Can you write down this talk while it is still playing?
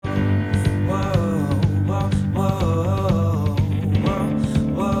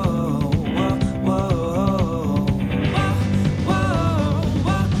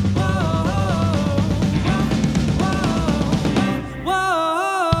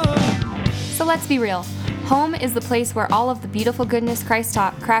let's be real. Home is the place where all of the beautiful goodness Christ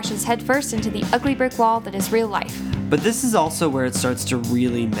taught crashes headfirst into the ugly brick wall that is real life. But this is also where it starts to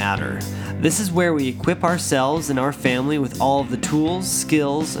really matter. This is where we equip ourselves and our family with all of the tools,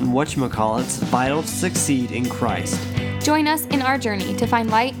 skills, and whatchamacallits vital to succeed in Christ. Join us in our journey to find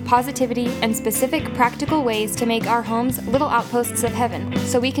light, positivity, and specific practical ways to make our homes little outposts of heaven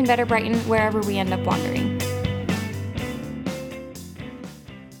so we can better brighten wherever we end up wandering.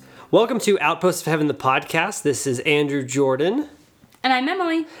 Welcome to Outposts of Heaven, the podcast. This is Andrew Jordan. And I'm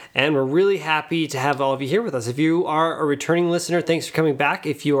Emily. And we're really happy to have all of you here with us. If you are a returning listener, thanks for coming back.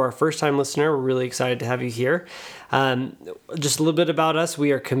 If you are a first-time listener, we're really excited to have you here. Just a little bit about us.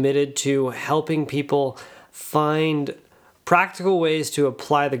 We are committed to helping people find practical ways to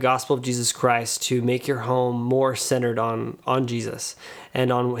apply the gospel of Jesus Christ to make your home more centered on Jesus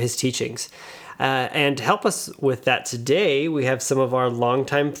and on his teachings. And to help us with that today, we have some of our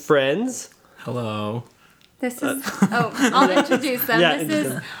longtime friends. Hello. This is, I'll introduce them. Yeah, This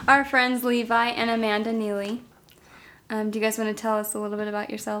is our friends Levi and Amanda Neely. Do you guys want to tell us a little bit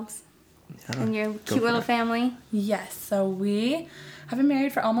about yourselves and your cute little family? Yes, so we have been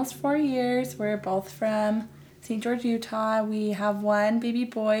married for almost 4 years. We're both from St. George, Utah. We have one baby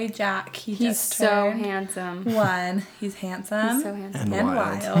boy, Jack. He's just so turned handsome. 1. He's handsome. He's so handsome. And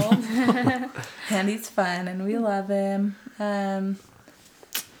wild. And he's fun, and we love him.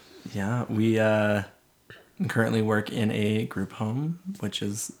 Yeah, we currently work in a group home, which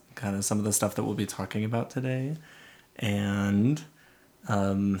is kind of some of the stuff that we'll be talking about today. And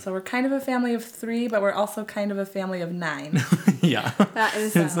So we're kind of a family of 3, but we're also kind of a family of 9. yeah. That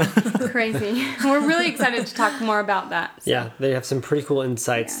is crazy. We're really excited to talk more about that. So. Yeah, they have some pretty cool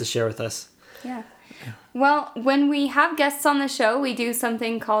insights to share with us. Yeah. Well, when we have guests on the show, we do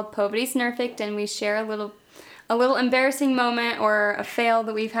something called Poverty's Nerfect, and we share a little embarrassing moment or a fail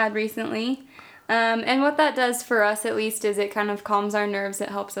that we've had recently. And what that does for us, at least, is it kind of calms our nerves. It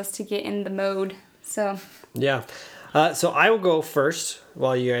helps us to get in the mode. So. Yeah. So I will go first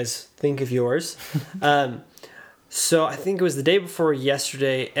while you guys think of yours. So I think it was the day before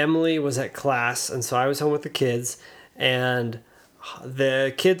yesterday, Emily was at class, and so I was home with the kids, and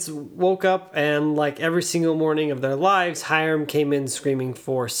the kids woke up, and like every single morning of their lives, Hiram came in screaming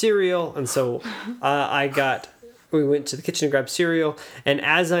for cereal, and so we went to the kitchen to grab cereal, and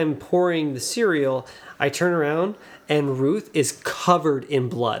as I'm pouring the cereal, I turn around, and Ruth is covered in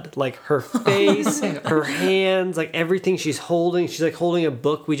blood. Like her face, her hands, like everything she's holding. She's like holding a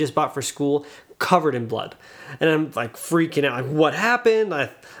book we just bought for school, covered in blood. And I'm like freaking out. Like, what happened? I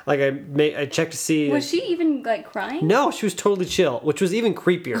checked to see. Was she even like crying? No, she was totally chill, which was even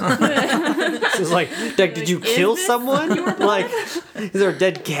creepier. She was like, did you kill someone? Like, is there a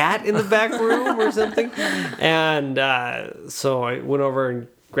dead cat in the back room or something? And so I went over and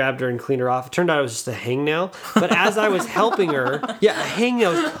grabbed her and cleaned her off. It turned out it was just a hangnail. But as I was helping her, a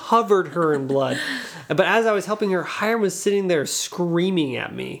hangnail covered her in blood. But as I was helping her, Hiram was sitting there screaming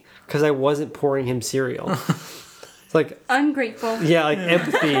at me because I wasn't pouring him cereal. It's like ungrateful. Yeah, like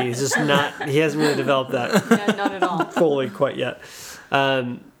empathy is just not. He hasn't really developed that. Yeah, not at all. Fully quite yet.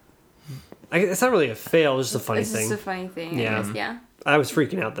 It's not really a fail. It's just a funny thing. It's just a funny thing. Yeah. I guess, yeah. I was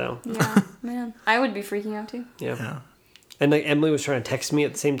freaking out though. Yeah, man. I would be freaking out too. Yeah. And like Emily was trying to text me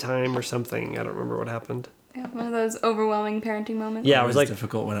at the same time or something. I don't remember what happened. Yeah, one of those overwhelming parenting moments. Yeah, it was like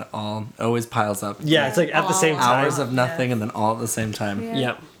difficult when it all always piles up. Yeah, it's like at the same time. Hours of nothing and then all at the same time. Yeah.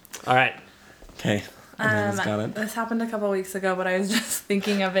 Yep. All right. Okay. Got it. This happened a couple weeks ago, but I was just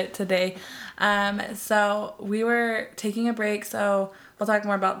thinking of it today. So we were taking a break, so we'll talk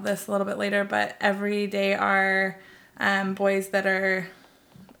more about this a little bit later, but every day our boys that are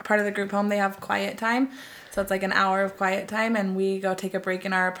part of the group home, they have quiet time. So it's like an hour of quiet time, and we go take a break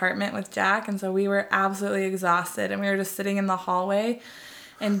in our apartment with Jack, and so we were absolutely exhausted, and we were just sitting in the hallway,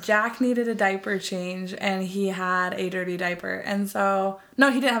 and Jack needed a diaper change, and he had a dirty diaper, and so,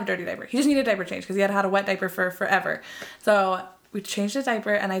 no, he didn't have a dirty diaper. He just needed a diaper change, because he had had a wet diaper for forever. So we changed the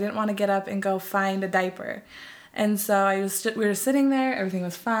diaper, and I didn't want to get up and go find a diaper. And so we were sitting there, everything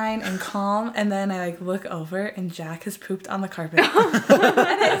was fine and calm, and then I look over and Jack has pooped on the carpet. And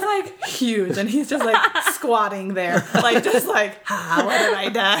it's huge, and he's just squatting there, what have I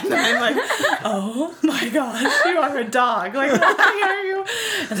done? And I'm like, oh my gosh, you are a dog, why are you?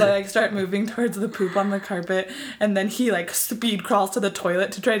 And so I start moving towards the poop on the carpet, and then he speed crawls to the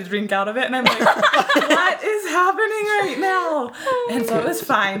toilet to try to drink out of it, and I'm like, what is happening right now? And so it was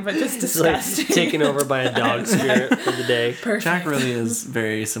fine, but just disgusting. Taken over by a dog spirit for the day. Perfect. Jack really is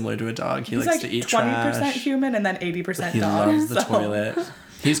very similar to a dog. He likes to eat 20% trash. 20% human and then 80% dog. He loves the toilet.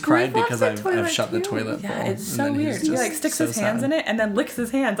 He's cried loves because the I've toilet shut the too. toilet bowl. Yeah, it's and so then he's weird. He just like sticks so his hands sad. in it and then licks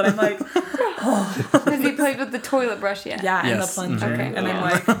his hands, and I'm like, Has he played with the toilet brush yet? yeah, and the Yes. plunger, Okay. and I'm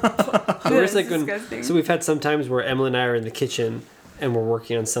like, So we're just That's like when, disgusting. so we've had some times where Emily and I are in the kitchen and we're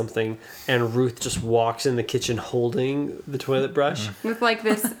working on something, and Ruth just walks in the kitchen holding the toilet brush. With like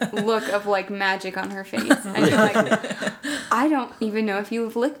this look of like magic on her face. And you're like, I don't even know if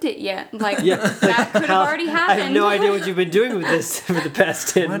you've licked it yet. Like, Yeah, that could have already I happened. have no idea what you've been doing with this for the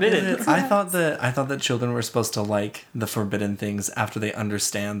past 10 What is minutes. it? I thought that children were supposed to like the forbidden things after they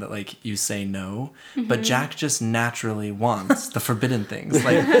understand that like you say no. But Jack just naturally wants the forbidden things.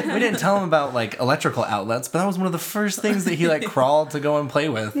 Like we didn't tell him about like electrical outlets, but that was one of the first things that he like crawled to go and play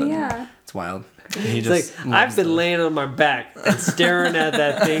with. And Yeah. it's wild. He It's just like, I've loves been the- laying on my back and staring at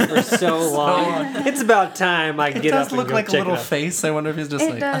that thing for so long. It's about time I It get does up and look go like a check little it out. face. I wonder if he's just It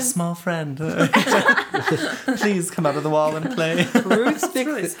like a does. small friend. Please come out of the wall and play.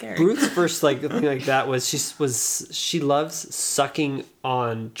 Ruth's first like thing like that was she loves sucking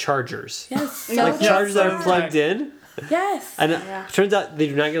on chargers. yes, Like so Chargers that are so plugged in. yes. And Yeah. turns out they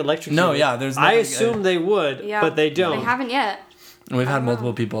do not get electrocuted. No, yeah, there's I nothing- assume they would, Yeah. but they don't. They haven't yet. We've had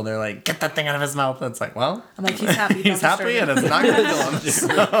multiple people. They're like, "Get that thing out of his mouth." And it's like, well, I'm like, he's happy. he's don't disturb happy, and him. it's not gonna kill him.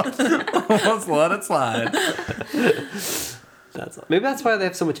 So let's let it slide. Maybe that's why they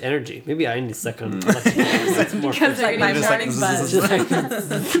have so much energy. Maybe I need to suck on electrocuted. That's more Because fun. they're my getting Just like, morning charged.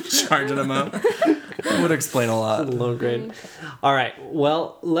 buzz. charging them up. That would explain a lot. Low grade. All right.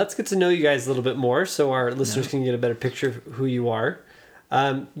 Well, let's get to know you guys a little bit more, so our listeners can get a better picture of who you are.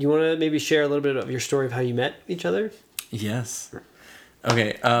 You want to maybe share a little bit of your story of how you met each other? Yes.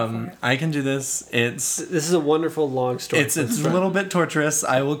 Okay. I can do this. This is a wonderful long story. It's a little bit torturous.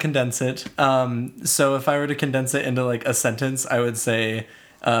 I will condense it. So if I were to condense it into like a sentence, I would say,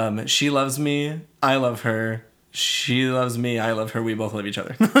 she loves me, I love her. She loves me, I love her. We both love each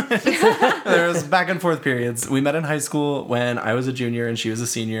other. There was back and forth periods. We met in high school when I was a junior and she was a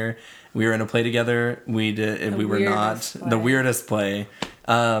senior. We were in a play together. We were not weirdest the play. weirdest play.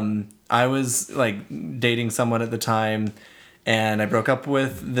 I was like dating someone at the time. And I broke up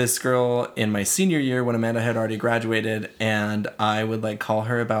with this girl in my senior year when Amanda had already graduated, and I would like call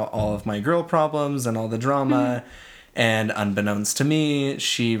her about all of my girl problems and all the drama. And unbeknownst to me,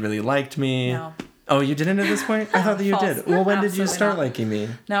 she really liked me. No. Oh, you didn't at this point? I thought that you False. did. Well, when did you Absolutely start not. liking me?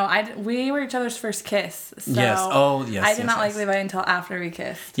 No, we were each other's first kiss. So Yes. Oh, yes, I did yes, not like yes. Levi until after we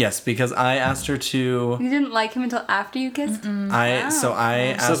kissed. Yes, because I asked her to. You didn't like him until after you kissed? I asked Something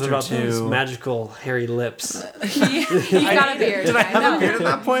her about those to. magical hairy lips. He's got a beard. Did I have a beard at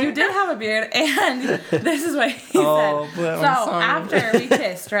that point? You did have a beard, and this is what he Oh, said. but So I'm sorry. after we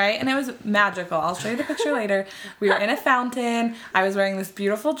kissed, right, and it was magical. I'll show you the picture later. We were in a fountain. I was wearing this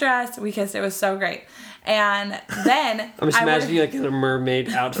beautiful dress. We kissed. It was so great. And then I'm just I imagining you like in a mermaid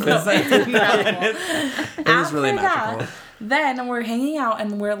outfit. It was really magical. Then we're hanging out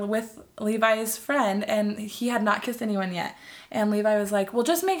and we're with Levi's friend, and he had not kissed anyone yet. And Levi was like, well,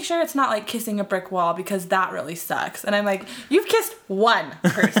 just make sure it's not like kissing a brick wall because that really sucks. And I'm like, you've kissed one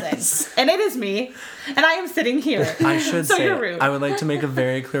person, and it is me, and I am sitting here. I should So say, you're rude. I would like to make a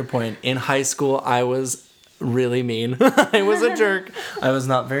very clear point. In high school, I was really mean. I was a jerk. I was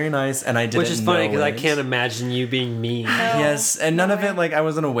not very nice, and I didn't Which is funny know because I it. can't imagine you being mean. Yes, and none of it, like, I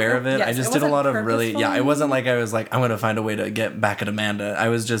wasn't aware of it. Yes, I just it did a wasn't lot of really, purposeful. yeah, it wasn't like I was like, I'm going to find a way to get back at Amanda. I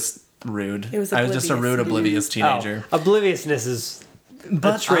was just rude. It was I was just a rude, oblivious teenager. Oh, obliviousness is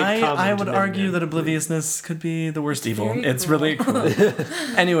But trait I common would to many argue men. that obliviousness could be the worst evil. very It's cruel. really cruel.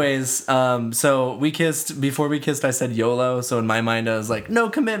 Anyways, so we kissed. Before we kissed, I said YOLO. So in my mind, I was like, no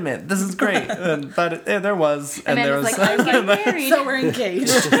commitment. This is great. But there was. And there Amanda's was. like, I'm getting married. So we're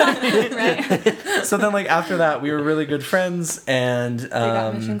engaged. Right? So then, like, after that, we were really good friends. And we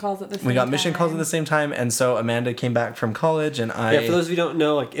got mission calls at the same time. we got mission calls at the same time. And so Amanda came back from college, and I. Yeah, for those of you who don't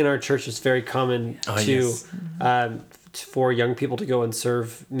know, like in our church, it's very common to yes. for young people to go and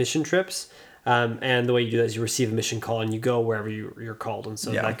serve mission trips. And the way you do that is you receive a mission call and you go wherever you're called. And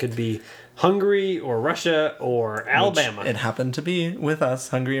so Yeah. that could be Hungary or Russia or Alabama. It happened to be with us,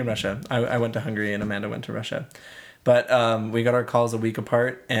 Hungary and Russia. I went to Hungary and Amanda went to Russia. But we got our calls a week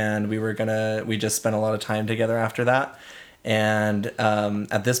apart, and we just spent a lot of time together after that. And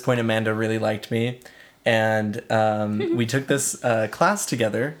at this point, Amanda really liked me. And we took this class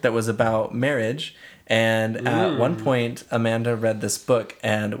together that was about marriage. And at one point, Amanda read this book,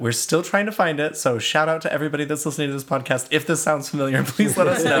 and we're still trying to find it. So shout out to everybody that's listening to this podcast. If this sounds familiar, please let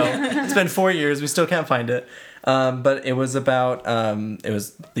us know. It's been 4 years. We still can't find it. But it was about, it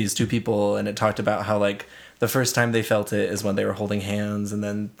was these two people, and it talked about how, like, the first time they felt it is when they were holding hands. And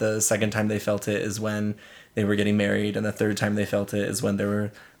then the second time they felt it is when they were getting married, and the third time they felt it is when there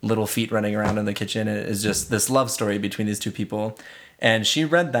were little feet running around in the kitchen. And it is just this love story between these two people. And she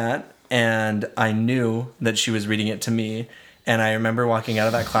read that, and I knew that she was reading it to me. And I remember walking out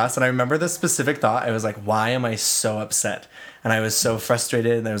of that class, and I remember this specific thought. I was like, why am I so upset? And I was so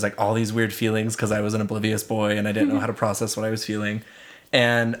frustrated, and there was like all these weird feelings because I was an oblivious boy and I didn't know how to process what I was feeling.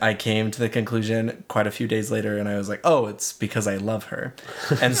 And I came to the conclusion quite a few days later, and I was like, oh, it's because I love her.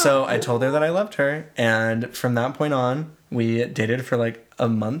 And so I told her that I loved her. And from that point on, we dated for like a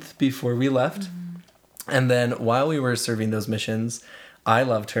month before we left. And then while we were serving those missions, I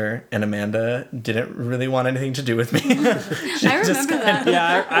loved her, and Amanda didn't really want anything to do with me. I remember that.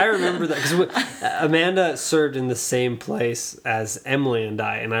 Yeah, I remember that because Amanda served in the same place as Emily and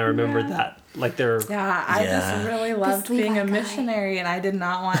I remember that. Like they're I just really loved This being Levi a guy. missionary, and I did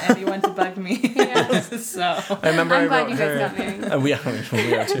not want anyone to bug me. So I remember I'm I glad wrote you her. guys got married. We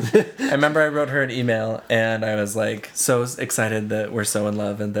are too. I remember I wrote her an email, and I was like so excited that we're so in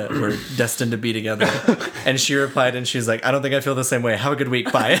love and that we're destined to be together. And she replied, and she's like, "I don't think I feel the same way. Have a good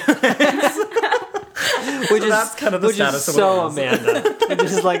week. Bye." which is that's kind of the which status is of so what it was. Amanda. Which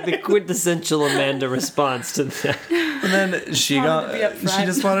is like the quintessential Amanda response to that. And then she wanted to be upfront. she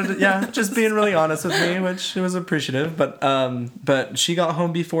just wanted to, just being really honest with me, which was appreciative. But she got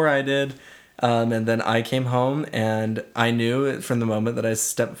home before I did. And then I came home, and I knew from the moment that I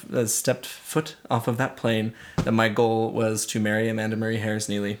stepped foot off of that plane that my goal was to marry Amanda Marie Harris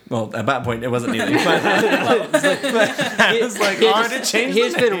Neely. Well, at that point, it wasn't Neely, but I was like, to change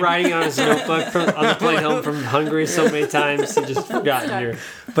He's the been name. writing on his notebook on the plane home from Hungary so many times he just forgotten your.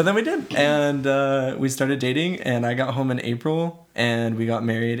 But then we did, and we started dating, and I got home in April, and we got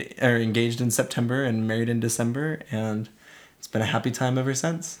married, or engaged in September, and married in December, and it's been a happy time ever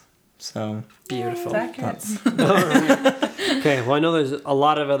since. So Beautiful. Seconds. Okay, well, I know there's a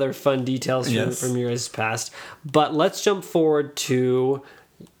lot of other fun details from your guys' past, but let's jump forward to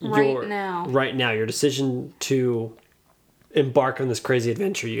Right now. your decision to embark on this crazy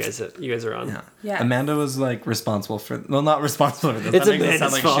adventure you guys are on. yeah. Yes. Amanda was like responsible for, well, not responsible for this. It's that makes it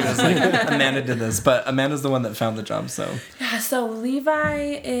sound Amanda's like she was like, Amanda did this, but Amanda's the one that found the job, so. Yeah, so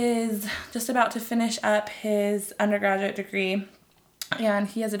Levi is just about to finish up his undergraduate degree, and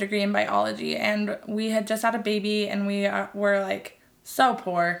he has a degree in biology, and we had just had a baby, and we were like so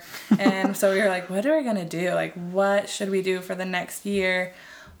poor, and so we were like, what are we gonna do? Like, what should we do for the next year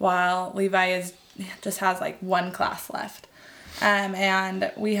while Levi just has like one class left? And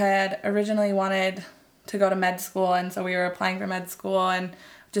we had originally wanted to go to med school, and so we were applying for med school and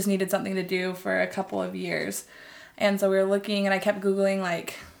just needed something to do for a couple of years. And so we were looking, and I kept Googling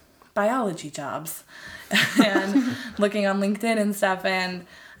like biology jobs and looking on LinkedIn and stuff, and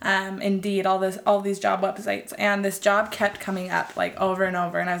Indeed, all these job websites, and this job kept coming up like over and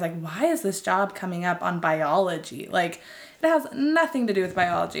over, and I was like, why is this job coming up on biology? Like, it has nothing to do with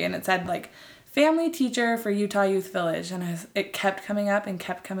biology, and it said like family teacher for Utah Youth Village, and it kept coming up and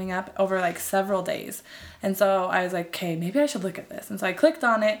kept coming up over like several days. And so I was like, okay, maybe I should look at this. And so I clicked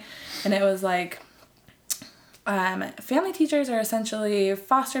on it, and it was like, family teachers are essentially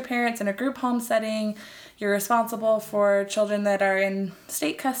foster parents in a group home setting. You're responsible for children that are in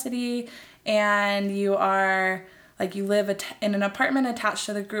state custody, and you are like, you live in an apartment attached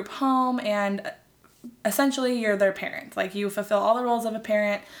to the group home, and essentially you're their parent. Like, you fulfill all the roles of a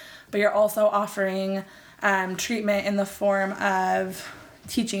parent, but you're also offering treatment in the form of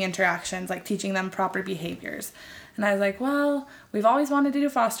teaching interactions, like teaching them proper behaviors. And I was like, well, we've always wanted to do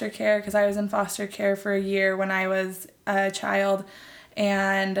foster care because I was in foster care for a year when I was a child.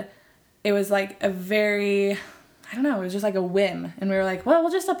 And it was like it was just like a whim. And we were like, well,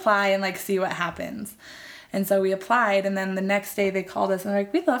 we'll just apply and like see what happens. And so we applied, and then the next day they called us and they're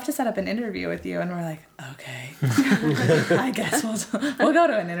like, we'd love to set up an interview with you. And we're like, okay, I guess we'll go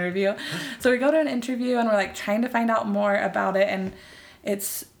to an interview. So we go to an interview, and we're like trying to find out more about it. And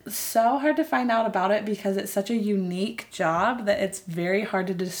it's so hard to find out about it because it's such a unique job that it's very hard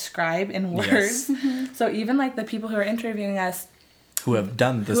to describe in words. Yes. So even like the people who are interviewing us, Who have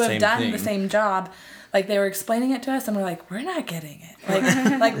done the same job, like they were explaining it to us, and we're like, we're not getting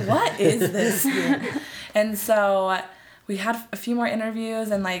it. Like what is this here? And so we had a few more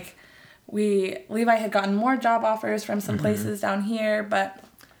interviews, and like Levi had gotten more job offers from some places down here, but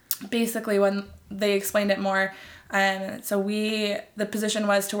basically when they explained it more, the position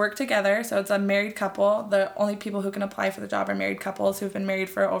was to work together. So it's a married couple. The only people who can apply for the job are married couples who've been married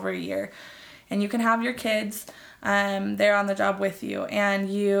for over a year. And you can have your kids, they're on the job with you. And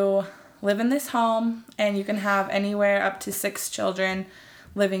you live in this home, and you can have anywhere up to 6 children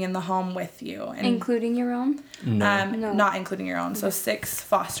living in the home with you. And, Including your own? No. No. Not including your own. So 6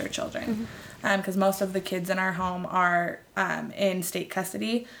 foster children. Because most of the kids in our home are in state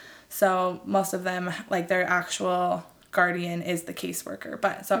custody. So most of them, like their actual guardian is the caseworker.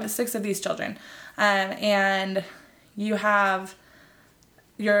 But so 6 of these children. And you're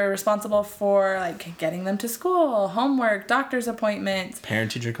responsible for like getting them to school, homework, doctor's appointments,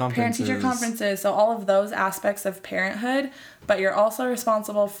 Parent-teacher conferences. So all of those aspects of parenthood, but you're also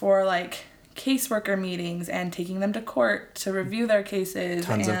responsible for like caseworker meetings and taking them to court to review their cases.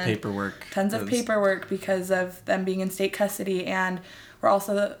 Tons of paperwork because of them being in state custody. And we're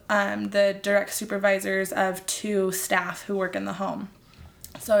also the direct supervisors of 2 staff who work in the home.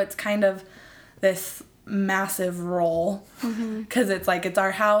 So it's kind of this massive role because it's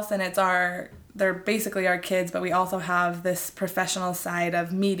our house and they're basically our kids, but we also have this professional side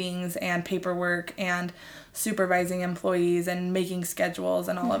of meetings and paperwork and supervising employees and making schedules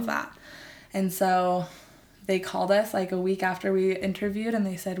and all of that. And so they called us like a week after we interviewed and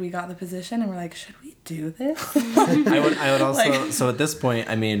they said we got the position, and we're like, should we do this? I would also so at this point,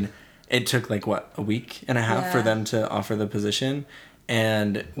 I mean, it took like a week and a half for them to offer the position.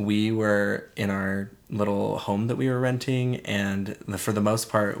 And we were in our little home that we were renting, and for the most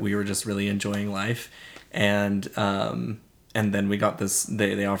part, we were just really enjoying life. And then we got this.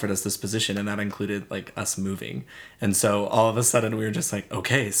 They offered us this position, and that included like us moving. And so all of a sudden, we were just like,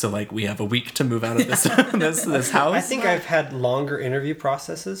 okay, so like we have a week to move out of this this house. I think I've had longer interview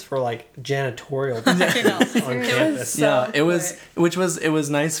processes for like janitorial positions on campus. It was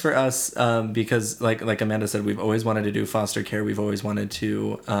nice for us because like Amanda said, we've always wanted to do foster care. We've always wanted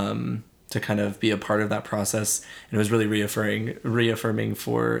to kind of be a part of that process, and it was really reaffirming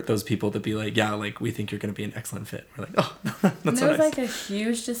for those people to be like, yeah, like we think you're going to be an excellent fit. We're like, oh, that's so nice. It was like a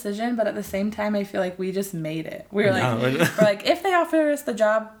huge decision, but at the same time, I feel like we just made it. We're like, if they offer us the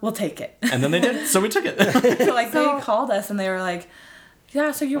job, we'll take it. And then they did, so we took it. They called us and they were like,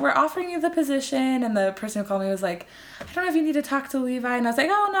 yeah, so we're offering you the position, and the person who called me was like, I don't know if you need to talk to Levi, and I was like,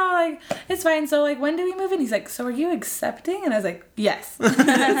 oh no, like it's fine. So like, when do we move in? He's like, so are you accepting? And I was like, yes.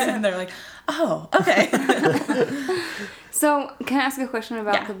 And they're like, oh, okay. So can I ask a question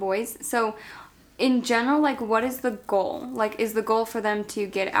about the boys? So in general, like, what is the goal? Like, is the goal for them to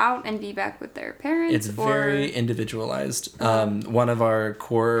get out and be back with their parents? It's very individualized. One of our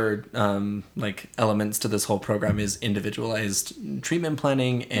core like elements to this whole program is individualized treatment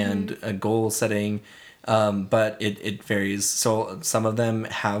planning and goal setting. But it varies. So some of them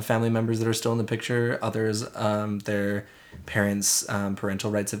have family members that are still in the picture. Others, their parents'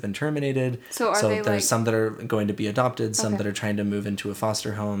 parental rights have been terminated. So there's some that are going to be adopted, some that are trying to move into a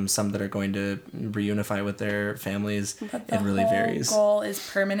foster home, some that are going to reunify with their families. But it really varies. The goal is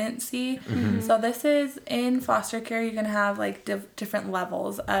permanency. So this is in foster care. You can have like different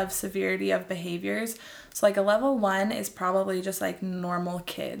levels of severity of behaviors. So like a level 1 is probably just like normal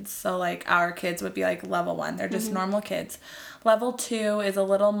kids. So like our kids would be like level 1. They're just normal kids. Level 2 is a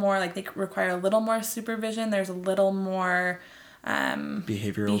little more like they require a little more supervision. There's a little more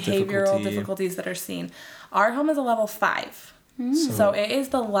behavioral difficulties that are seen. Our home is a level 5. So it is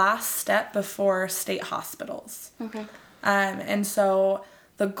the last step before state hospitals. Okay. And so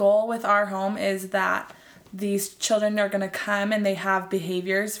the goal with our home is that these children are going to come and they have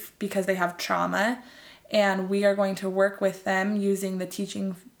behaviors because they have trauma. And we are going to work with them using the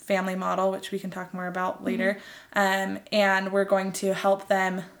teaching family model, which we can talk more about later. And we're going to help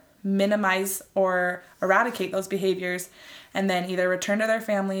them minimize or eradicate those behaviors and then either return to their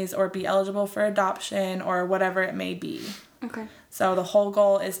families or be eligible for adoption or whatever it may be. Okay. So the whole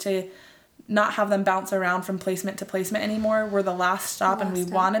goal is to not have them bounce around from placement to placement anymore. We're the last stop and we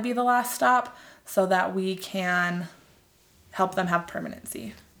want to be the last stop so that we can help them have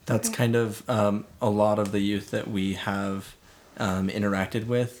permanency. That's kind of a lot of the youth that we have interacted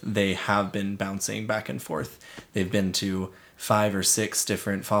with. They have been bouncing back and forth. They've been to 5 or 6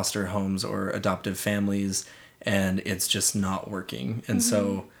 different foster homes or adoptive families, and it's just not working. And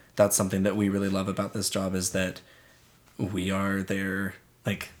so that's something that we really love about this job is that we are their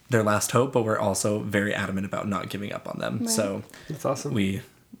last hope, but we're also very adamant about not giving up on them. Right. So that's awesome. We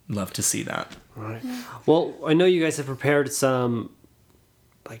love to see that. All right. Well, I know you guys have prepared some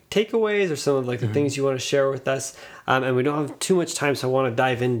like takeaways or some of like the things you want to share with us, and we don't have too much time, so I want to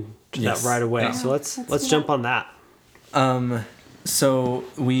dive into that right away. Yeah. So let's jump on that. So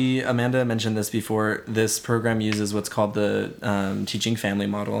Amanda mentioned this before. This program uses what's called the teaching family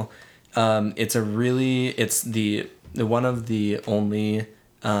model. It's the one of the only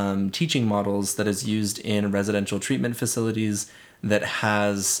teaching models that is used in residential treatment facilities that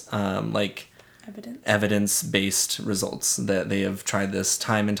has evidence-based results, that they have tried this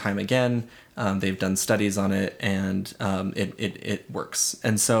time and time again. They've done studies on it, and it works.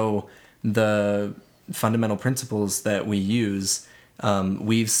 And so the fundamental principles that we use,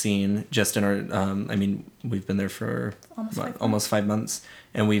 we've seen just in our, we've been there for almost 5 months,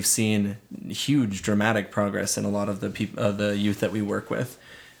 and we've seen huge dramatic progress in a lot of the youth that we work with.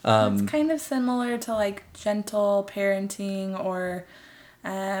 It's kind of similar to like gentle parenting, or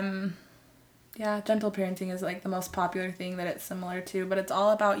gentle parenting is like the most popular thing that it's similar to, but it's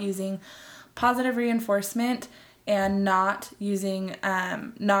all about using positive reinforcement and not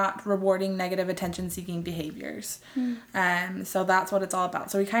rewarding negative attention seeking behaviors. So that's what it's all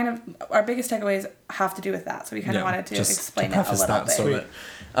about. So we kind of, our biggest takeaways have to do with that. So we kind of wanted to explain it a little bit.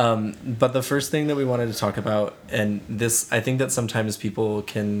 But the first thing that we wanted to talk about, and this, I think that sometimes people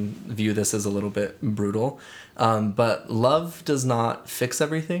can view this as a little bit brutal, but love does not fix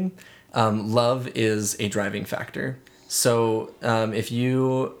everything. Love is a driving factor. So if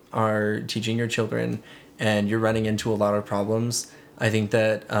you are teaching your children and you're running into a lot of problems, I think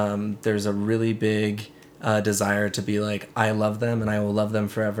that there's a really big desire to be like, I love them and I will love them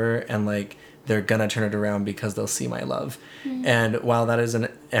forever, and like they're gonna turn it around because they'll see my love. And while that is an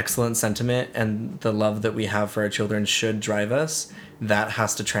excellent sentiment, and the love that we have for our children should drive us, that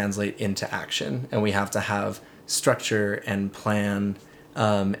has to translate into action, and we have to have structure and plan,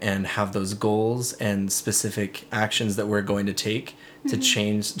 and have those goals and specific actions that we're going to take to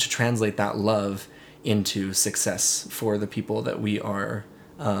translate that love into success for the people that we are,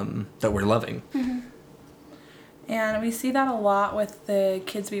 that we're loving. And we see that a lot with the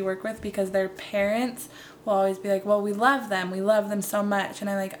kids we work with, because their parents will always be like, well, we love them so much. And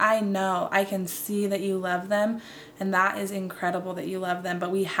I'm like, I know, I can see that you love them, and that is incredible that you love them,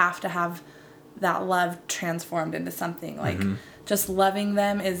 but we have to have that love transformed into something. Like, just loving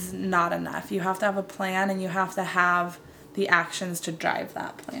them is not enough. You have to have a plan, and you have to have the actions to drive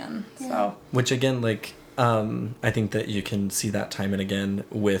that plan. Yeah. So, which again, like, I think that you can see that time and again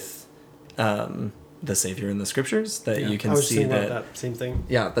with the Savior in the scriptures, that you can see that same thing.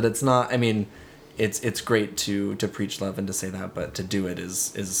 Yeah, that it's not, I mean, it's great to preach love and to say that, but to do it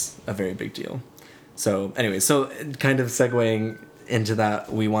is a very big deal. So anyway, so kind of segueing into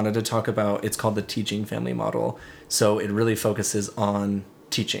that, we wanted to talk about, it's called the teaching family model. So it really focuses on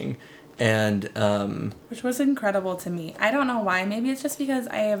teaching, and which was incredible to me. I don't know why. Maybe it's just because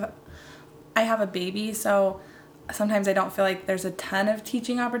I have a baby, so sometimes I don't feel like there's a ton of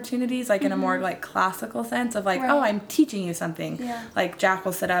teaching opportunities, like in a more like classical sense of like, oh, I'm teaching you something. Yeah. Like Jack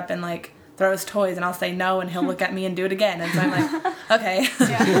will sit up and like throw his toys, and I'll say no, and he'll look at me and do it again, and so I'm like, okay.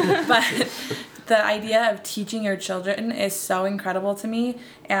 But the idea of teaching your children is so incredible to me,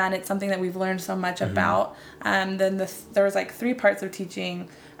 and it's something that we've learned so much about. Then there was like 3 parts of teaching.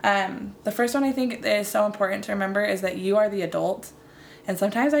 The first one I think is so important to remember is that you are the adult. And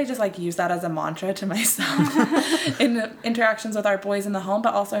sometimes I just like use that as a mantra to myself in interactions with our boys in the home,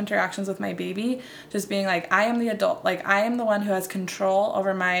 but also interactions with my baby, just being like, I am the adult. Like, I am the one who has control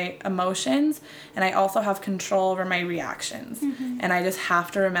over my emotions, and I also have control over my reactions. And I just have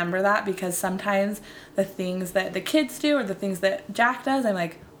to remember that, because sometimes the things that the kids do or the things that Jack does, I'm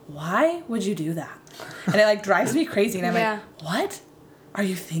like, why would you do that? And it like drives me crazy. And I'm like, what are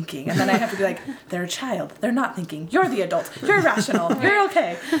you thinking? And then I have to be like, they're a child. They're not thinking. You're the adult. You're rational. You're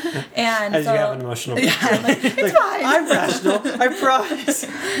okay. And as so, you have an emotional. Yeah, like, it's fine. I'm rational. I promise.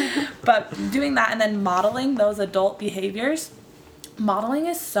 But doing that and then modeling those adult behaviors, modeling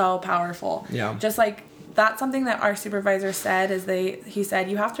is so powerful. Yeah. Just like, that's something that our supervisor said, he said,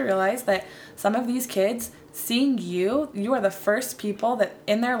 you have to realize that some of these kids, seeing you are the first people that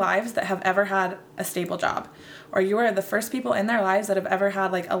in their lives that have ever had a stable job, or you are the first people in their lives that have ever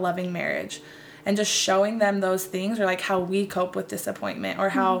had like a loving marriage. And just showing them those things, or like how we cope with disappointment, or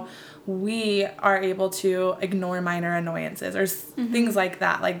how we are able to ignore minor annoyances, or things like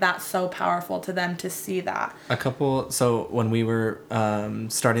that. Like, that's so powerful to them to see that. So when we were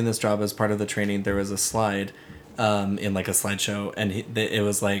starting this job as part of the training, there was a slide in like a slideshow, and it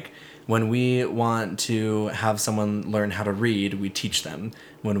was like, when we want to have someone learn how to read, we teach them.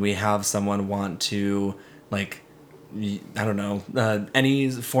 When we have someone want to, like, I don't know, any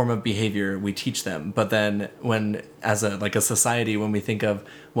form of behavior, we teach them. But then when, as a society, when we think of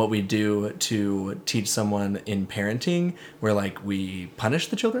what we do to teach someone in parenting, we're like, we punish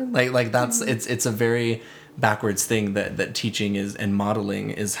the children. Like that's, it's a very backwards thing, that teaching is, and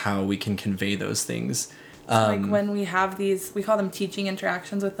modeling is how we can convey those things Like when we have these, we call them teaching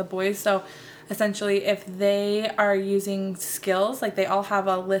interactions with the boys. So essentially, if they are using skills, like they all have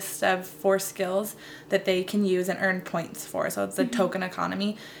a list of 4 skills that they can use and earn points for. So it's a token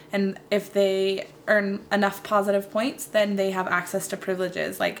economy. And if they earn enough positive points, then they have access to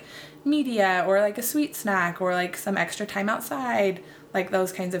privileges like media or like a sweet snack or like some extra time outside, like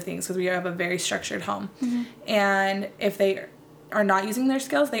those kinds of things, because we have a very structured home. And if they are not using their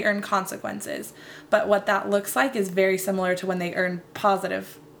skills, they earn consequences. But what that looks like is very similar to when they earn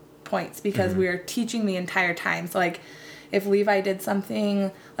positive points, because we are teaching the entire time. So like if Levi did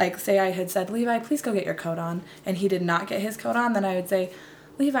something, like say I had said, Levi, please go get your coat on, and he did not get his coat on, then I would say,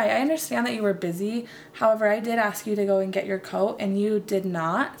 Levi, I understand that you were busy. However, I did ask you to go and get your coat and you did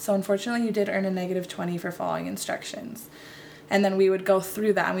not. So unfortunately you did earn a -20 for following instructions. And then we would go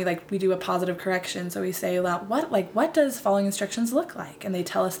through that, and we do a positive correction. So we say, well, what does following instructions look like? And they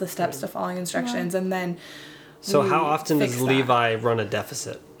tell us the steps to following instructions, and then. So how often does Levi run a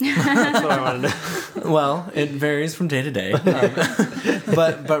deficit? That's what I want to know. Well, it varies from day to day,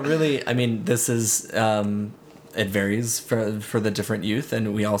 but really, I mean, this is it varies for the different youth,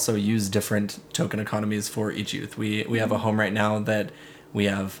 and we also use different token economies for each youth. We have a home right now that. We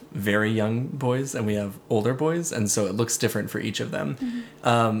have very young boys and we have older boys, and so it looks different for each of them.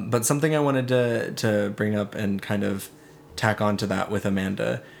 But something I wanted to bring up and kind of tack on to that with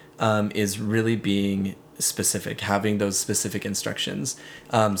Amanda is really being specific, having those specific instructions.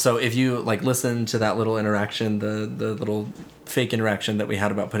 So if you like listen to that little interaction, the little fake interaction that we had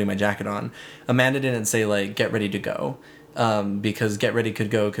about putting my jacket on, Amanda didn't say like, get ready to go. Because get ready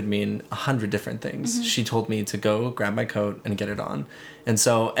could mean 100 different things. She told me to go grab my coat and get it on. And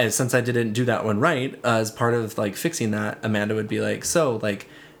so since I didn't do that one right, as part of like fixing that, Amanda would be like, so like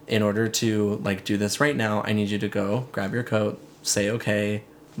in order to like do this right now, I need you to go grab your coat, say okay,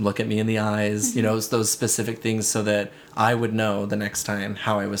 look at me in the eyes, you know, it's those specific things so that I would know the next time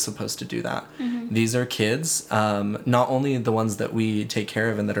how I was supposed to do that. These are kids, not only the ones that we take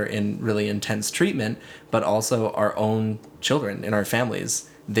care of and that are in really intense treatment, but also our own children in our families.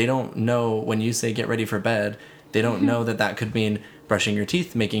 They don't know when you say get ready for bed, they don't know that could mean brushing your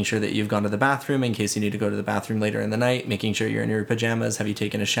teeth, making sure that you've gone to the bathroom in case you need to go to the bathroom later in the night, making sure you're in your pajamas. Have you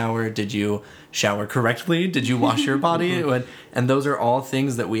taken a shower? Did you shower correctly? Did you wash your body? And those are all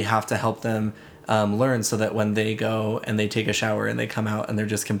things that we have to help them learn, so that when they go and they take a shower and they come out and they're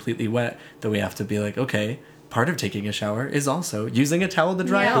just completely wet, that we have to be like, okay, part of taking a shower is also using a towel to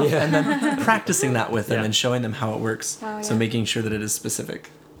dry off, and then practicing that with them and showing them how it works. So making sure that it is specific.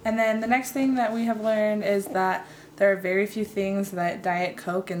 And then the next thing that we have learned is that there are very few things that Diet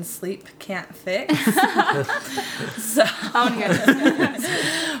Coke and sleep can't fix. So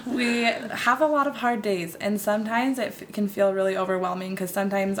we have a lot of hard days, and sometimes it can feel really overwhelming because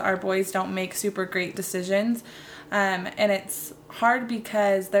sometimes our boys don't make super great decisions. And it's hard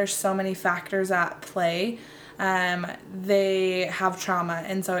because there's so many factors at play. They have trauma,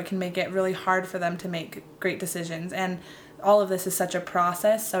 and so it can make it really hard for them to make great decisions. And all of this is such a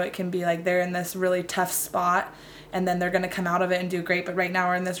process, so it can be like they're in this really tough spot, and then they're going to come out of it and do great, but right now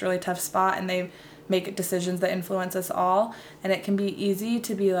we're in this really tough spot, and they make decisions that influence us all, and it can be easy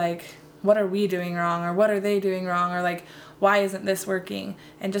to be like, what are we doing wrong, or what are they doing wrong, or like, why isn't this working?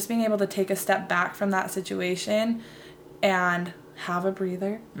 And just being able to take a step back from that situation and have a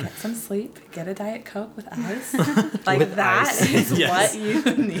breather, get some sleep, get a Diet Coke with ice. Like with that ice. Is what you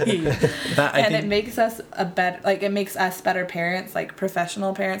need. It makes us it makes us better parents, like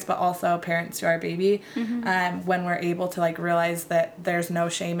professional parents, but also parents to our baby. When we're able to like realize that there's no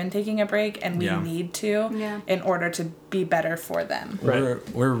shame in taking a break, and we need to in order to be better for them. Right.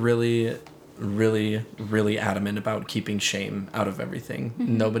 We're really, really, really adamant about keeping shame out of everything.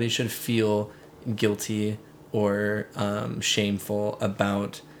 Nobody should feel guilty or shameful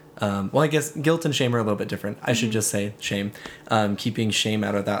about well, I guess guilt and shame are a little bit different. I should just say shame. Keeping shame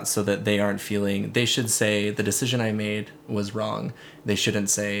out of that so that they aren't feeling, they should say the decision I made was wrong. They shouldn't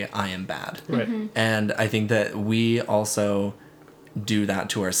say I am bad. Right. And I think that we also do that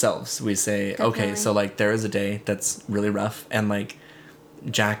to ourselves. We say, okay, so like there is a day that's really rough, and like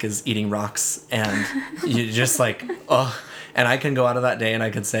Jack is eating rocks, and you just like, oh. And I can go out of that day and I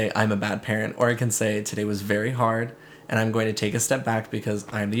can say I'm a bad parent, or I can say today was very hard and I'm going to take a step back because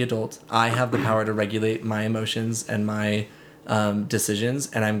I'm the adult. I have the power to regulate my emotions and my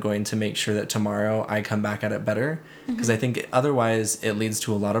decisions, and I'm going to make sure that tomorrow I come back at it better, because I think otherwise it leads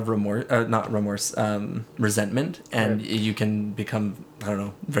to a lot of resentment, and you can become, I don't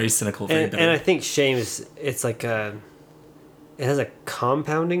know, very cynical. And I think shame is, it's it has a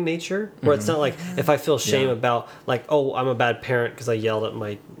compounding nature where it's not like if I feel shame about like, oh, I'm a bad parent because I yelled at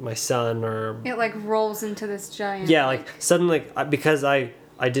my son, or It like rolls into this giant. yeah, like suddenly because I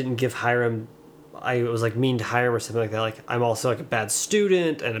didn't give Hiram, I was like mean to Hiram or something like that. Like I'm also like a bad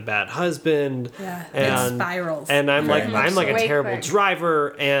student and a bad husband. Yeah, and it spirals. And I'm Very like much I'm like so. a Way terrible quick.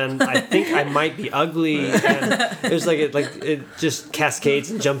 driver, and I think I might be ugly. And there's like it just cascades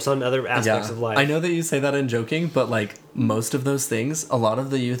and jumps on other aspects of life. I know that you say that in joking, but like most of those things, a lot of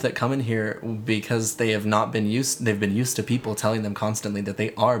the youth that come in here, because they've been used to people telling them constantly that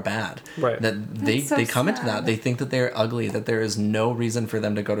they are bad. Right. That they so come into that. sad. They think that they're ugly, that there is no reason for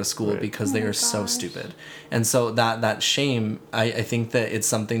them to go to school because they my are so gosh. stupid. And so that shame, I think that it's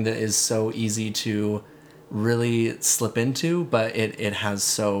something that is so easy to really slip into, but it has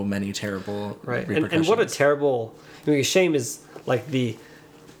so many terrible Right. repercussions. And what a terrible, shame is like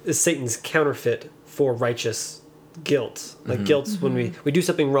is Satan's counterfeit for righteous guilt. Like guilt's when we do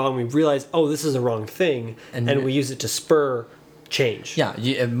something wrong, we realize, oh, this is a wrong thing, and we use it to spur change. Yeah,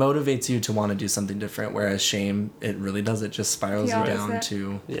 it motivates you to want to do something different, whereas shame, it really does. It just spirals The you down opposite.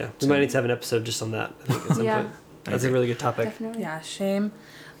 to... Yeah. We might need to have an episode just on that, I think, at some Yeah. point. That's a really good topic. Definitely. Yeah, shame.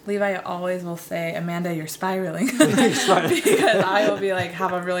 Levi always will say, Amanda, you're spiraling. Because I will be like,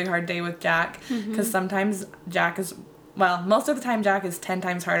 have a really hard day with Jack. Because sometimes Jack is, well, most of the time Jack is 10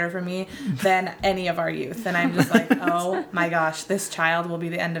 times harder for me than any of our youth. And I'm just like, oh my gosh, this child will be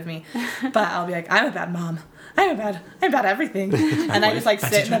the end of me. But I'll be like, I'm a bad mom. I'm bad everything. And I just like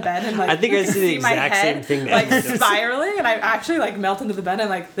sit in the bed and like I think I see the my exact head, same thing that like Emily does. spiraling, and I actually like melt into the bed and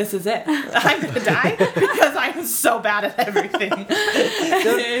like, this is it. I'm gonna die because I'm so bad at everything. It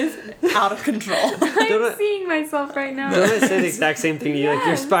is out of control. Don't I'm I- seeing myself right now. Don't I say the exact same thing to you? Like,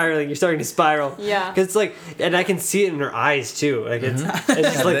 you're spiraling, you're starting to spiral. Yeah. Because it's like, and I can see it in her eyes too. Like, it's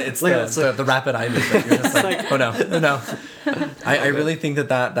just like, it's like, the rapid eye movement. You're just like, oh no. I really think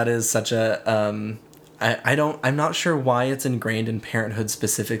that is such a... I'm not sure why it's ingrained in parenthood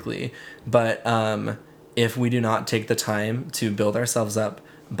specifically, but if we do not take the time to build ourselves up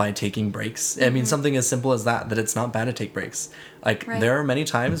by taking breaks, I mean, something as simple as that it's not bad to take breaks. Like, Right. there are many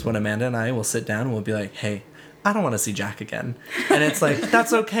times when Amanda and I will sit down and we'll be like, hey, I don't want to see Jack again. And it's like,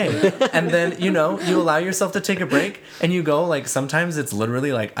 that's okay. And then, you allow yourself to take a break and you go, like, sometimes it's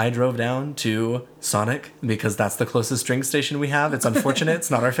literally like, I drove down to Sonic because that's the closest drink station we have. It's unfortunate.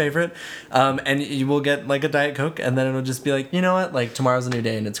 It's not our favorite. And you will get like a Diet Coke and then it'll just be like, you know what? Like, tomorrow's a new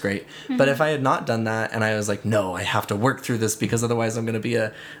day and it's great. But if I had not done that and I was like, no, I have to work through this because otherwise I'm going to be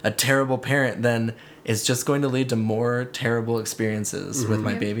a terrible parent, then it's just going to lead to more terrible experiences with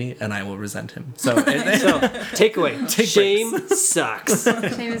my baby, and I will resent him. So, so, takeaway. Take Shame sucks.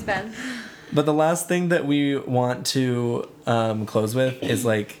 Shame is bad. but the last thing that we want to close with is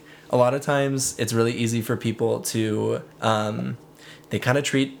like a lot of times it's really easy for people to they kind of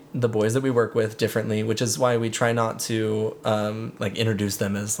treat the boys that we work with differently, which is why we try not to like introduce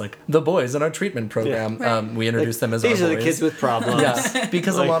them as like the boys in our treatment program. Yeah. Right. We introduce them as These our are the boys. kids with problems. Yeah,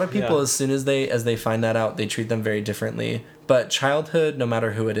 because Like, a lot of people, yeah. as soon as they find that out, they treat them very differently. But childhood, no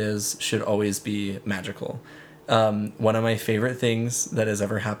matter who it is, should always be magical. One of my favorite things that has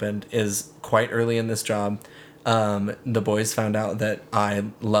ever happened is quite early in this job. The boys found out that I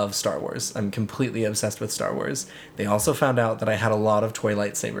love Star Wars. I'm completely obsessed with Star Wars. They also found out that I had a lot of toy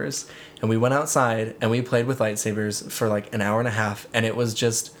lightsabers. And we went outside and we played with lightsabers for like an hour and a half. And it was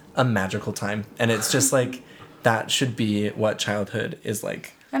just a magical time. And it's just like, that should be what childhood is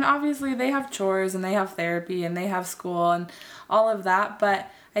like. And obviously they have chores and they have therapy and they have school and all of that,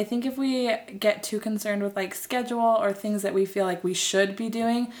 but I think if we get too concerned with like schedule or things that we feel like we should be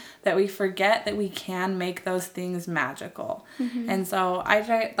doing, that we forget that we can make those things magical. And so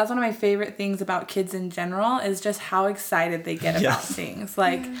that's one of my favorite things about kids in general is just how excited they get about things.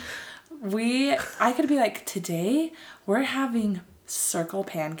 Like I could be like, today we're having circle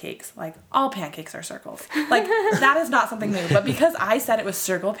pancakes. Like, all pancakes are circles. Like, that is not something new. But because I said it was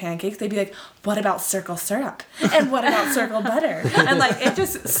circle pancakes, they'd be like, what about circle syrup? And what about circle butter? And like, it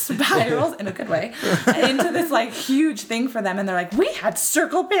just spirals in a good way into this like huge thing for them. And they're like, we had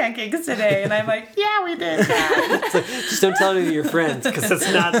circle pancakes today. And I'm like, yeah, we did. Just don't tell any of your friends because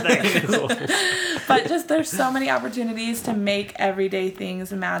it's not that cool. But just there's so many opportunities to make everyday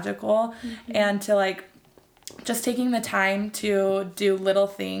things magical and to like just taking the time to do little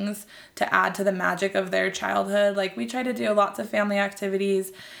things to add to the magic of their childhood. Like, we try to do lots of family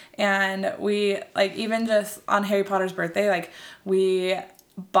activities, and we, like, even just on Harry Potter's birthday, like, we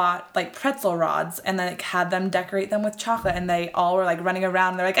bought, like, pretzel rods and, like, had them decorate them with chocolate, and they all were, like, running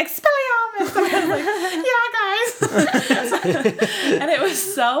around, and they're like, Expelliarmus! And I was like, yeah, guys! And it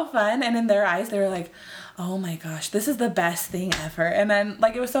was so fun, and in their eyes, they were like, oh my gosh, this is the best thing ever. And then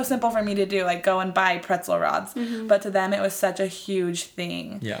like it was so simple for me to do, like go and buy pretzel rods. But to them it was such a huge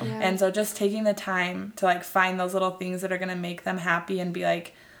thing. Yeah. And so just taking the time to like find those little things that are going to make them happy and be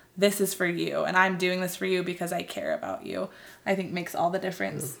like, this is for you and I'm doing this for you because I care about you, I think makes all the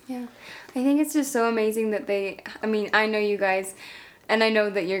difference. Yeah. I think it's just so amazing that I know you guys, and I know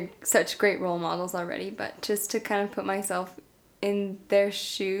that you're such great role models already, but just to kind of put myself in their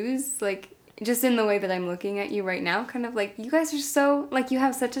shoes, like just in the way that I'm looking at you right now, kind of like you guys are so, like you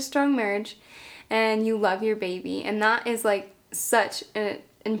have such a strong marriage and you love your baby, and that is like such an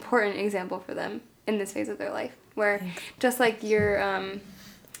important example for them in this phase of their life, where just like your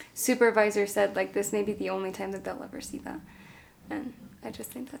supervisor said, like this may be the only time that they'll ever see that. And I just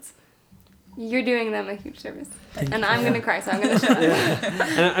think you're doing them a huge service. And I'm going to cry, so I'm going to shut up.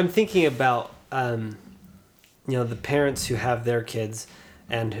 And I'm thinking about, the parents who have their kids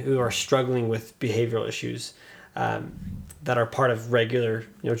and who are struggling with behavioral issues that are part of regular,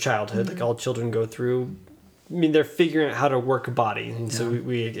 childhood. Like all children go through. I mean, they're figuring out how to work a body. And so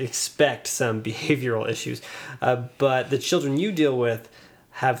we expect some behavioral issues. But the children you deal with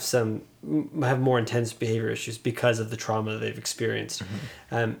have more intense behavior issues because of the trauma they've experienced.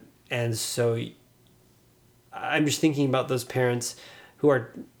 And so I'm just thinking about those parents who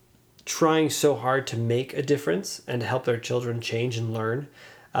are trying so hard to make a difference and help their children change and learn,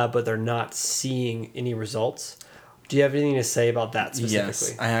 but they're not seeing any results. Do you have anything to say about that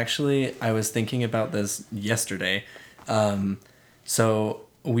specifically? Yes, I was thinking about this yesterday. So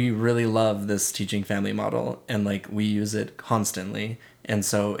we really love this teaching family model, and like we use it constantly. And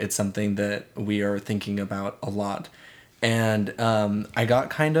so it's something that we are thinking about a lot. And I got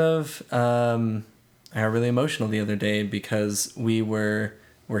kind of I got really emotional the other day because we were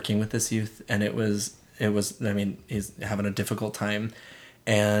working with this youth, and it was he's having a difficult time.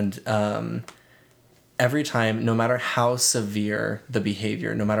 And every time, no matter how severe the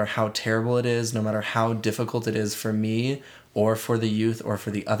behavior, no matter how terrible it is, no matter how difficult it is for me or for the youth or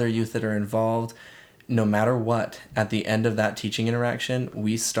for the other youth that are involved, no matter what, at the end of that teaching interaction,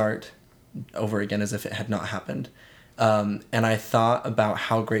 we start over again as if it had not happened. And I thought about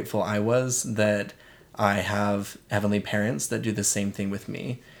how grateful I was that I have heavenly parents that do the same thing with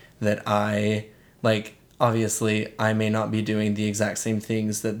me. That obviously, I may not be doing the exact same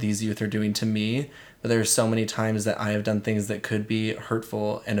things that these youth are doing to me, but there are so many times that I have done things that could be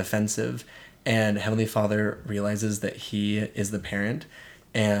hurtful and offensive. And Heavenly Father realizes that He is the parent,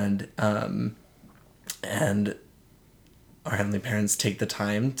 and our heavenly parents take the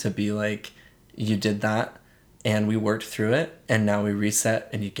time to be like, you did that, and we worked through it, and now we reset,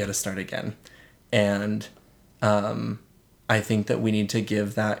 and you get to start again. And I think that we need to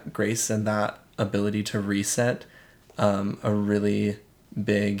give that grace and that ability to reset a really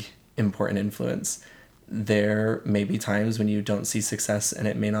big, important influence. There may be times when you don't see success, and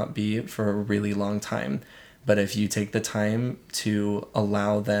it may not be for a really long time. But if you take the time to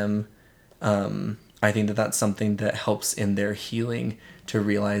allow them, I think that that's something that helps in their healing, to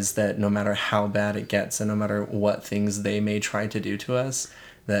realize that no matter how bad it gets and no matter what things they may try to do to us,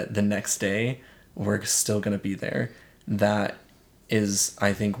 that the next day we're still going to be there. That is,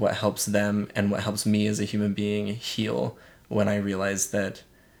 I think, what helps them and what helps me as a human being heal, when I realize that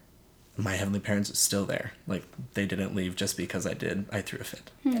my heavenly parents are still there. Like, they didn't leave just because I threw a fit.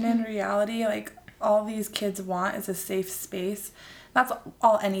 And in reality, like, all these kids want is a safe space. That's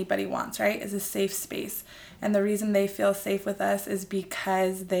all anybody wants, right? Is a safe space. And the reason they feel safe with us is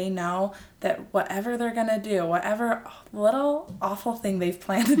because they know that whatever they're going to do, whatever little awful thing they've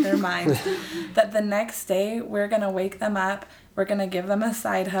planned in their minds, that the next day we're going to wake them up, we're going to give them a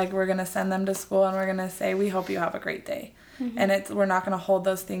side hug, we're going to send them to school, and we're going to say, we hope you have a great day. Mm-hmm. And we're not going to hold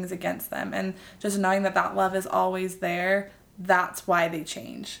those things against them. And just knowing that that love is always there, that's why they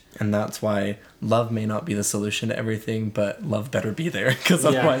change. And that's why love may not be the solution to everything, but love better be there, because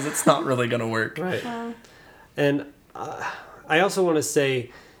otherwise it's not really going to work. Right. And I also want to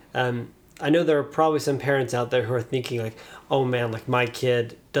say, I know there are probably some parents out there who are thinking like, oh man, like my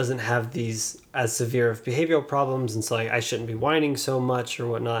kid doesn't have these as severe of behavioral problems, and so like, I shouldn't be whining so much or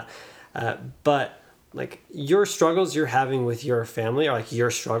whatnot. But like your struggles you're having with your family are like your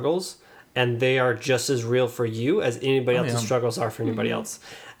struggles, and they are just as real for you as anybody else's struggles are for anybody else.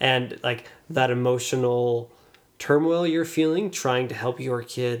 And like that emotional turmoil you're feeling trying to help your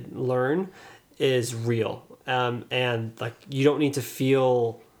kid learn is real. And like you don't need to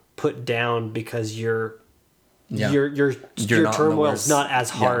feel put down because your turmoil is not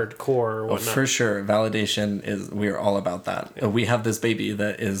as hardcore or whatnot. For sure. Validation we are all about that. Yeah. We have this baby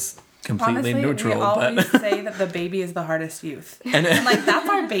that is completely Honestly, neutral. we always say that the baby is the hardest youth. And like, that's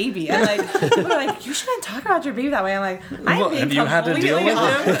our baby. And like, people are like, you shouldn't talk about your baby that way. I'm like, I'm being have you had to deal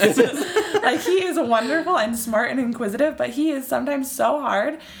with him? Like, he is wonderful and smart and inquisitive, but he is sometimes so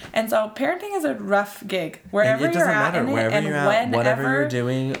hard. And so parenting is a rough gig. Wherever it doesn't you're at matter. in it, Wherever and you're at, whenever whatever you're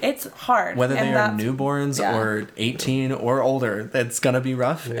doing, it's hard. whether And they are that's- newborns yeah. or 18 or older, it's gonna be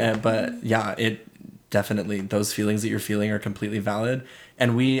rough. But yeah, it definitely, those feelings that you're feeling are completely valid.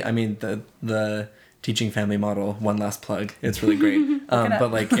 And the teaching family model, one last plug, it's really great.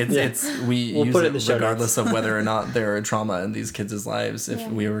 But like it's we We'll use put it it in the show regardless of whether or not there are trauma in these kids' lives. If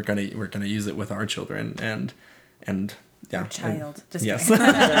we're gonna use it with our children and yeah. Child. Just Yes.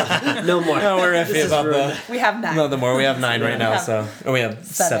 kidding. No more. No, we're This iffy is about ruined. that. We have 9. No, the more we have 9 right now, Yeah. so we have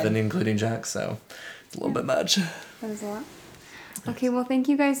 7 7. including Jack, so it's a little bit much. That is a lot. Okay, well, thank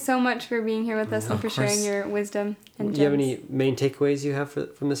you guys so much for being here with us and Of for sharing course. your wisdom and Do you have gems. any main takeaways you have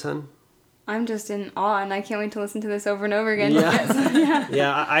from this, hon? I'm just in awe, and I can't wait to listen to this over and over again. Yeah.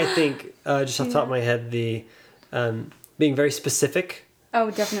 Yeah, I think just off the top of my head, the being very specific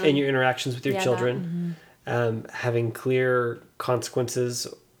Oh, definitely. in your interactions with your Yeah, children, having clear consequences,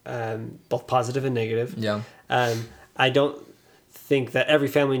 both positive and negative. Yeah. I don't think that every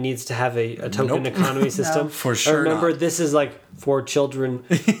family needs to have a token Nope. economy system. For sure Remember, not. this is like for children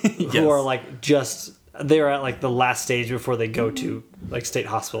Yes. who are like just they're at like the last stage before they go to like state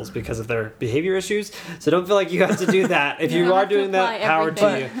hospitals because of their behavior issues. So don't feel like you have to do that. If You you don't are have to doing that, apply power to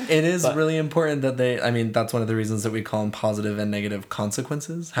everything. you. It is But- really important that that's one of the reasons that we call them positive and negative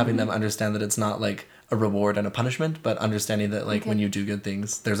consequences, having them understand that it's not like a reward and a punishment, but understanding that like Okay. when you do good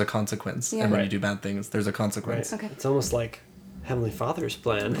things, there's a consequence. Yeah. And when Right. you do bad things, there's a consequence. Okay. It's almost like Heavenly Father's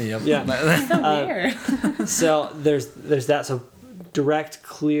plan. Yep. Yeah. So weird. So there's that. So direct,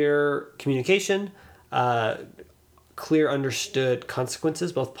 clear communication, clear understood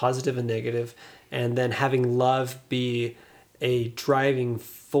consequences, both positive and negative, and then having love be a driving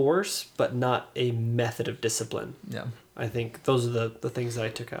force, but not a method of discipline. Yeah. I think those are the things that I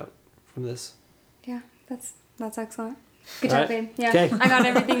took out from this. Yeah, that's excellent. Good All job, right. babe. Yeah, Okay. I got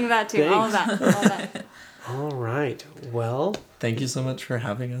everything of that too. All of that. All of that. All right. Well, Thank you so much for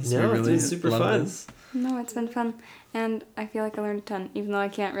having us. No, we it's really been super love fun. this. No, it's been fun, and I feel like I learned a ton, even though I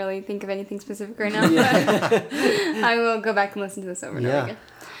can't really think of anything specific right now. But I will go back and listen to this over and Yeah. over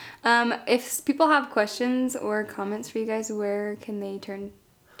again. If people have questions or comments for you guys, where can they turn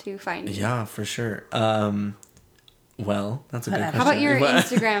to find you? Yeah, for sure. Well, that's a good question. How about your What-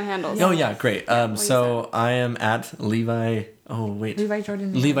 Instagram handles? Oh yeah, great. what do you So I am at Levi. Oh wait, Levi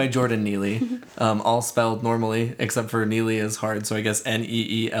Jordan. Levi Jordan Neely. All spelled normally, except for Neely is hard. So I guess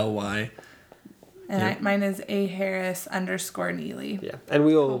Neely. And mine is A Harris _ Neely. yeah. And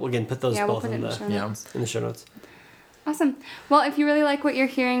we will, again, put those Yeah, we'll both put it in in the the, show Yeah. notes. in the show notes. Awesome. Well, if you really like what you're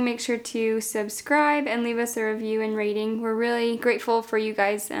hearing, make sure to subscribe and leave us a review and rating. We're really grateful for you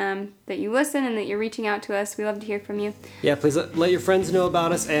guys that you listen and that you're reaching out to us. We love to hear from you. Yeah, please let your friends know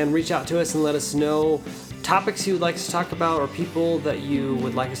about us and reach out to us and let us know topics you would like us to talk about or people that you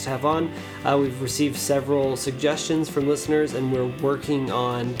would like us to have on. We've received several suggestions from listeners, and we're working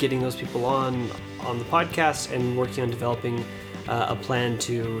on getting those people on the podcast and working on developing a plan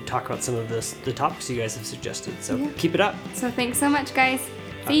to talk about some of the topics you guys have suggested. So Yeah. keep it up. So thanks so much, guys.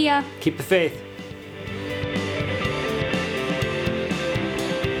 See ya. Keep the faith.